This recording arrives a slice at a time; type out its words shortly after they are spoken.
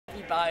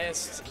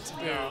biased to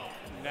boot. No,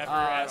 never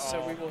at all.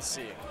 So we will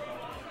see.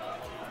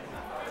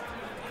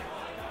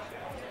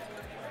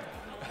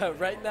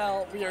 Right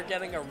now, we are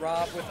getting a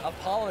Rob with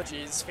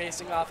apologies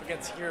facing off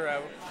against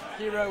Hero.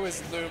 Hero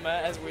is Luma,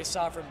 as we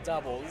saw from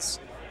doubles.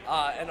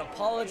 And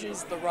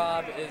apologies, the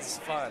Rob is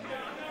fun.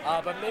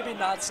 But maybe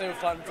not so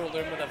fun for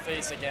Luma to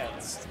face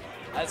against.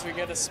 As we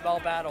get a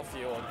small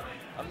battlefield,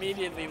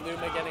 immediately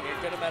Luma getting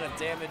a good amount of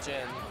damage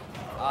in.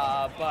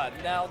 But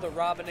now the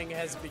Robining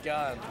has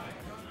begun.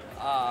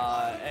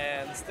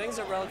 And things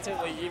are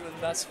relatively even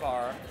thus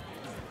far.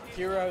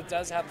 Hero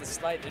does have the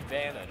slight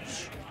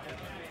advantage.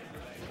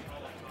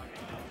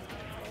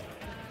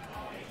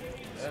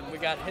 And we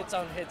got hits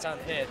on hits on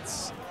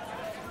hits.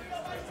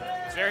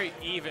 It's very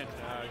even,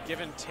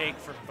 give and take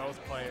for both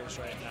players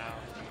right now.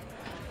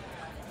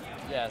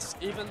 Yes,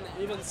 even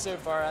so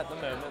far at the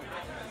moment.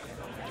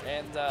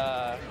 And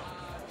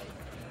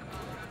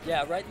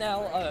yeah, right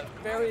now,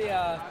 very,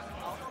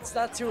 it's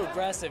not too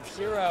aggressive.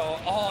 Hero,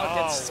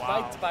 gets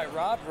spiked by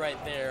R.O.B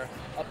right there.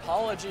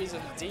 Apologies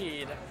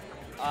indeed.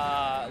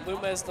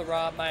 Luma is the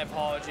R.O.B, my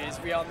apologies.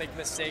 We all make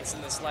mistakes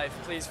in this life.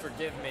 Please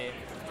forgive me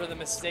for the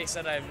mistakes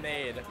that I've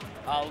made.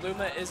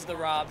 Luma is the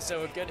R.O.B,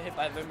 so a good hit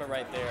by Luma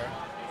right there.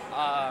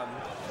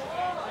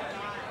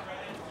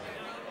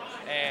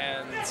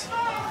 And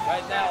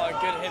right now, a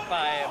good hit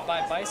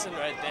by Bison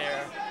right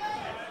there.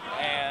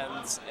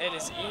 And it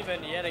is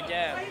even yet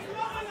again.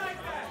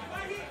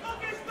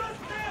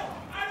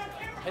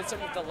 Hits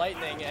him with the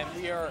lightning, and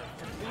we are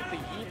completely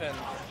even.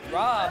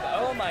 R.O.B,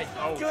 oh my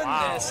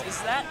goodness, wow.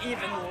 Is that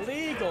even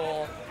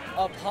legal?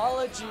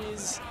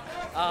 Apologies,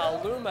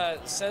 Luma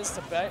says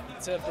to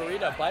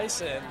Burrito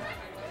Bison,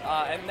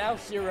 and now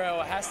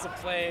Hero has to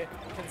play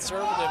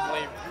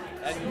conservatively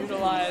and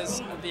utilize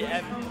the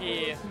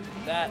MP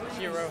that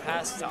Hero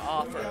has to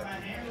offer.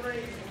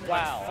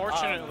 Wow.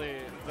 Unfortunately,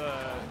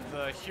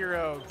 the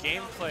Hero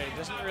gameplay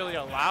doesn't really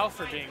allow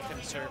for being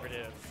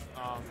conservative.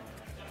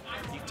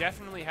 You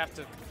definitely have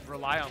to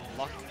rely on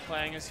luck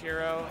playing as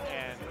Hero,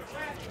 and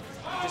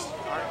you just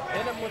aren't.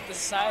 Hit him with the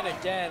side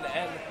again,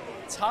 and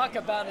talk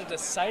about a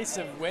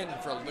decisive win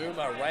for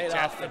Luma right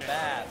off the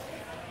bat.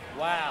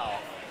 Wow.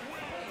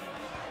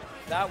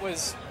 That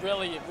was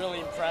really, really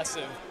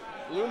impressive.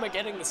 Luma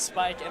getting the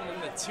spike, and then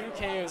the 2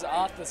 KOs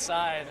off the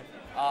side,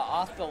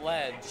 off the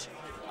ledge.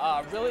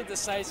 Really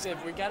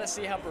decisive. We got to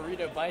see how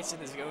Burrito Bison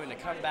is going to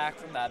come back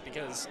from that,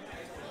 because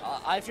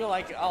I feel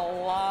like a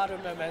lot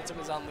of momentum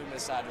is on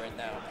Luma's side right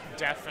now.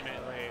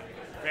 Definitely.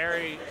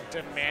 Very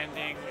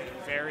demanding,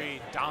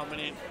 very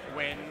dominant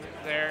win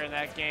there in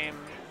that game.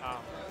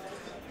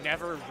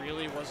 Never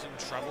really was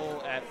in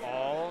trouble at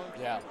all.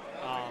 Yeah.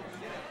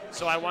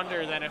 So I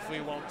wonder then if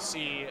we won't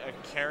see a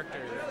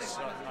character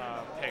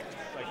pick,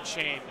 like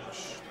change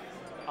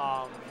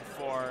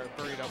for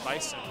Burrito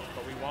Bison,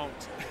 but we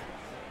won't.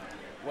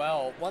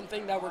 Well, one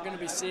thing that we're going to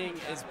be seeing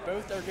is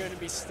both are going to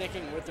be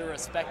sticking with their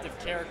respective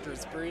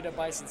characters. Burrito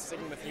Bison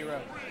sticking with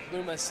Hero,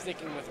 Luma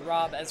sticking with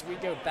R.O.B as we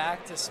go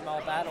back to small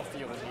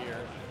battlefield here.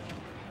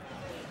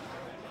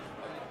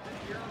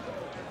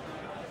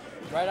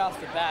 Right off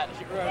the bat,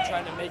 Hero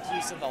trying to make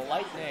use of the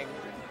lightning.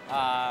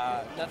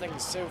 Nothing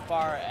so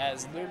far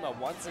as Luma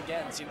once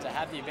again seems to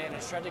have the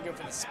advantage. Tried to go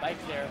for the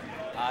spike there,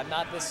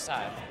 not this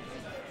time.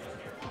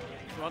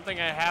 One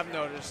thing I have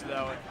noticed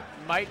though,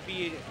 it might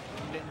be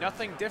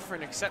nothing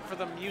different except for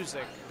the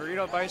music.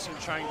 Burrito Bison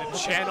trying to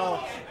channel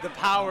the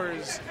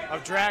powers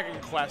of Dragon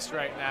Quest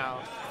right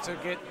now to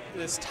get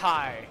this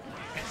tie.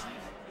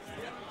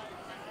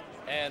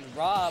 And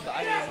R.O.B,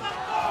 I mean,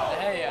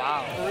 hey,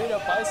 Burrito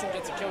Bison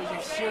gets a kill. You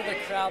hear the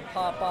crowd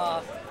pop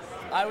off.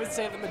 I would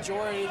say the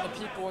majority of the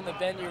people in the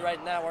venue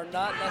right now are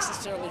not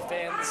necessarily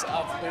fans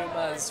of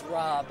Luma's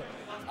R.O.B.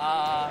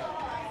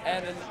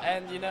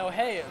 And you know,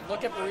 hey,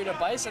 look at Burrito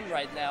Bison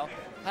right now.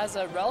 Has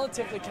a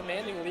relatively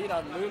commanding lead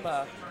on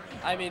Luma.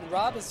 I mean,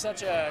 R.O.B is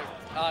such a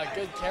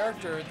good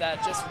character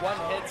that just one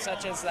hit,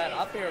 such as that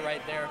up air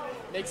right there,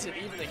 makes it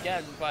even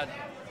again, but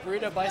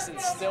Burrito Bison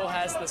still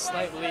has the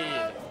slight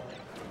lead.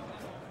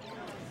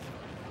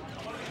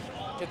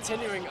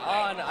 Continuing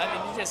on, I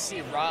mean, you just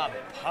see R.O.B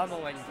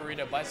pummeling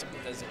Burrito Bison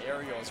with his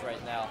aerials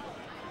right now.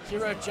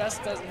 Hero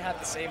just doesn't have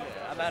the same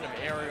amount of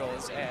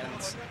aerials,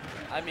 and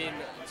I mean,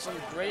 some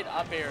great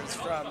up airs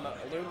from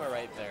Luma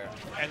right there.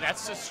 And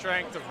that's the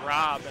strength of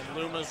R.O.B and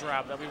Luma's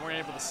R.O.B that we weren't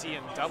able to see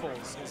in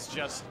doubles, is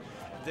just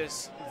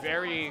this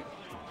very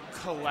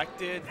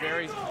collected,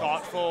 very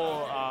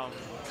thoughtful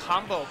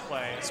combo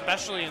play,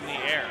 especially in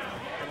the air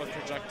and with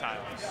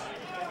projectiles.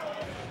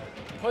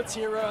 Puts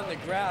Hero on the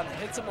ground,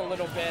 hits him a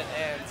little bit,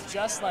 and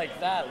just like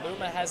that,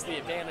 Luma has the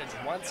advantage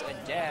once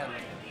again.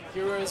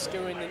 Hero's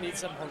going to need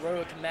some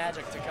heroic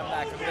magic to come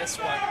back from this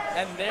one.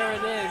 And there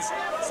it is,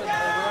 some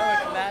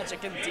heroic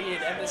magic indeed,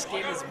 and this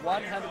game is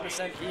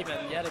 100% even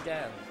yet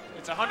again.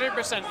 It's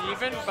 100%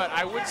 even, but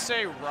I would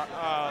say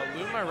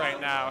Luma right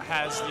now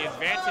has the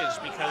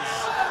advantage because,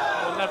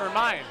 well, never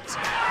mind.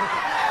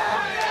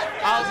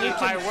 I'll eat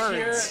my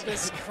words. Hear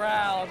this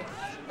crowd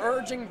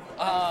urging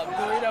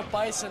Burrito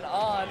Bison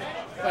on,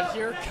 but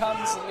here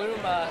comes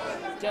Luma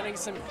getting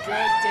some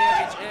good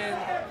damage in.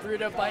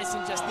 Burrito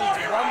Bison just needs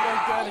one more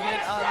good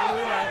hit on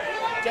Luma.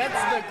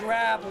 Gets the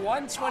grab,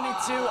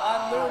 122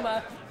 on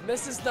Luma.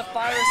 Misses the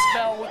fire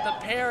spell with the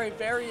parry,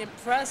 very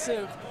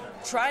impressive.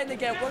 Trying to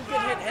get one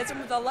good hit, hits him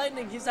with the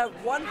lightning. He's at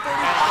 135.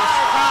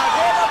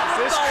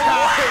 This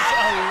crowd is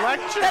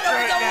electric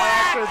right now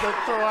after the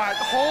throw.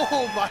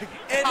 Oh my God.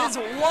 It is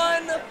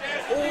 1-1.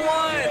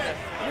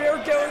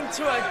 We're going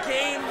to a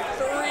game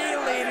 3,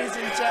 ladies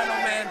and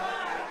gentlemen.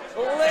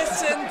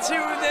 Listen to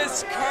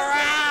this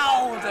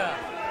crowd.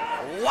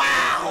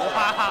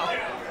 Wow.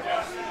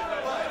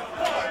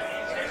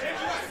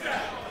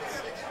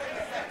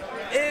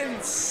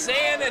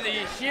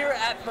 Insanity here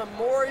at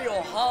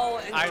Memorial Hall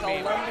in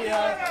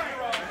Columbia,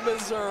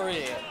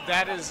 Missouri.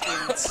 That is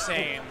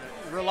insane.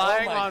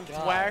 Relying on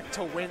Thwack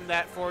to win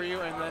that for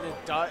you, and then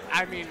it does.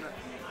 I mean,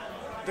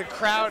 the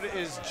crowd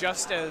is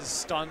just as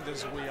stunned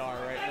as we are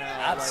right now.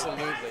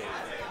 Absolutely.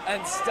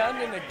 And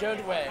stunned in a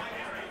good way.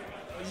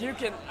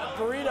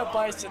 Burrito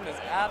Bison is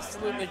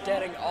absolutely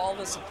getting all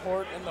the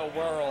support in the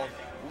world.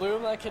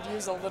 Luma could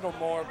use a little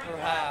more,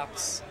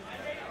 perhaps.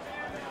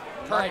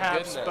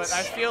 Perhaps, but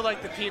I feel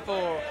like the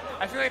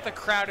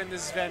crowd in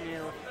this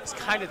venue is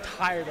kind of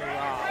tired of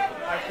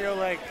R.O.B. I feel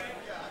like,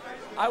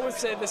 I would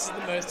say this is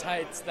the most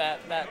heights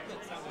that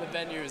the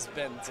venue has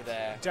been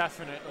today.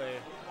 Definitely.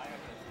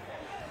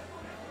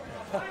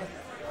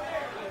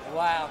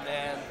 Wow,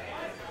 man.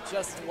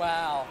 Just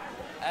wow.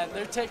 And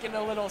they're taking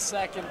a little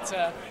second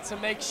to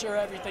make sure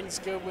everything's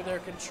good with their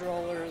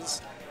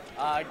controllers,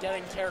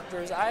 getting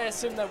characters. I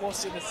assume that we'll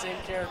see the same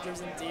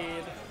characters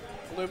indeed.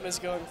 Luma's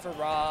going for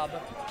R.O.B,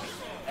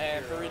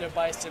 and Burrito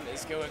Bison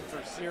is going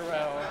for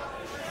Hero.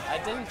 I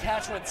didn't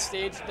catch what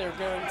stage they're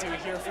going to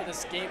here for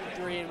this Game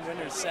 3 and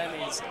Winners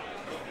Semis.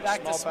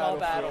 Back to Small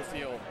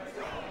Battlefield.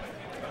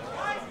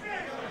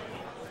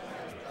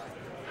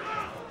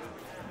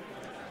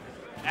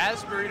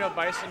 As Burrito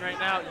Bison right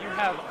now, you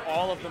have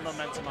all of the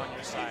momentum on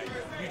your side.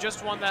 You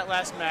just won that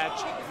last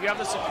match. You have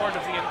the support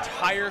of the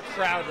entire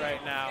crowd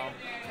right now.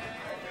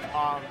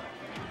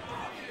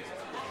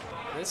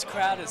 This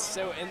crowd is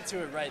so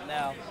into it right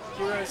now.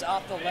 Hero's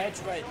off the ledge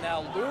right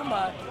now.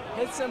 Luma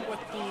hits him with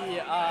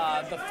the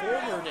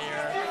forward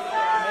air.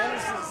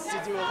 Manages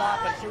to do a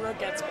lot, but Hero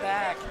gets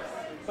back.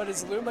 But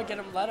is Luma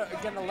gonna let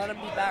him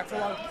be back for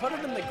long? Put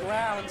him in the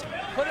ground,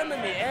 put him in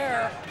the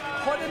air,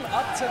 put him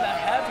up to the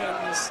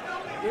heavens.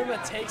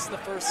 Luma takes the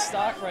first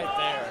stock right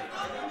there.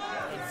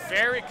 A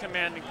very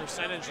commanding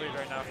percentage lead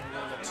right now from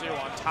Luma too,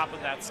 on top of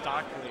that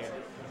stock lead.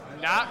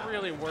 Not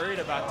really worried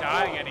about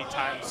dying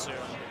anytime soon.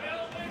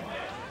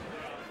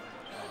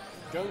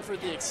 Going for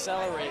the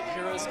accelerate.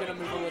 Hero's going to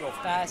move a little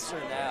faster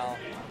now.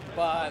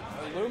 But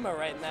Luma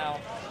right now,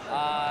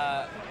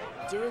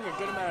 doing a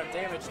good amount of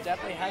damage,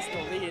 definitely has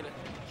the lead.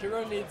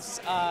 Hero needs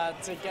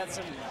to get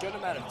some good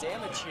amount of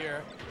damage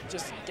here.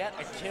 Just get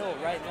a kill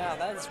right now.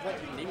 That is what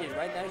you need.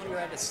 Right now you're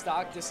at a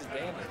stock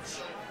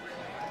disadvantage.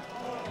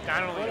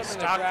 Not only a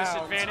stock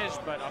disadvantage,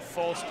 but a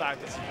full stock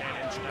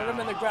disadvantage now. Put him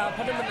in the ground,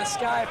 put him in the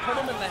sky, put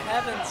him in the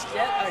heavens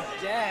yet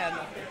again.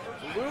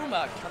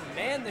 Luma,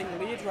 commanding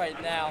lead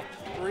right now.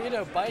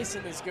 Burrito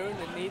Bison is going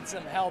to need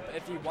some help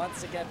if he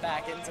wants to get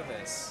back into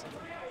this.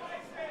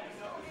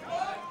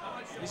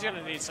 He's going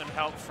to need some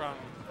help from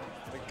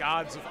the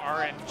gods of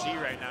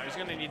RNG right now. He's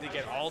going to need to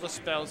get all the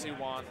spells he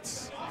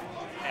wants,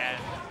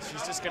 and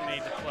he's just going to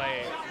need to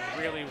play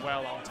really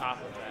well on top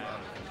of that.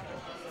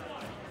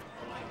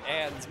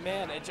 And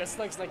man, it just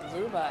looks like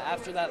Luma,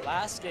 after that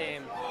last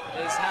game,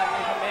 is having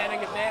a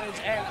commanding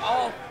advantage. And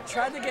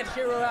tried to get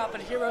Hero out,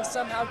 but Hero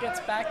somehow gets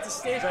back to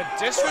stage. The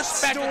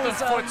disrespect of the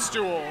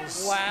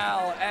footstools.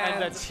 Wow. And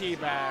the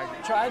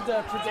teabag. Tried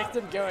to predict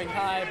him going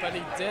high, but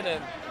he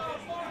didn't.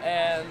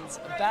 And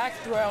back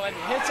throw and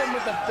hits him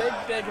with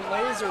a big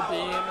laser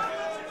beam.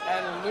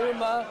 And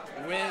Luma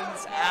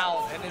wins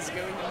out and is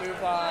going to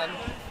move on.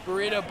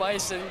 Burrito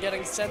Bison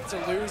getting sent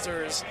to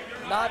losers,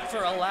 not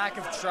for a lack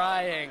of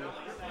trying.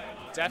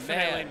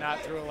 Definitely not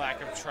through a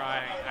lack of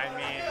trying. I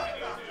mean,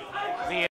 the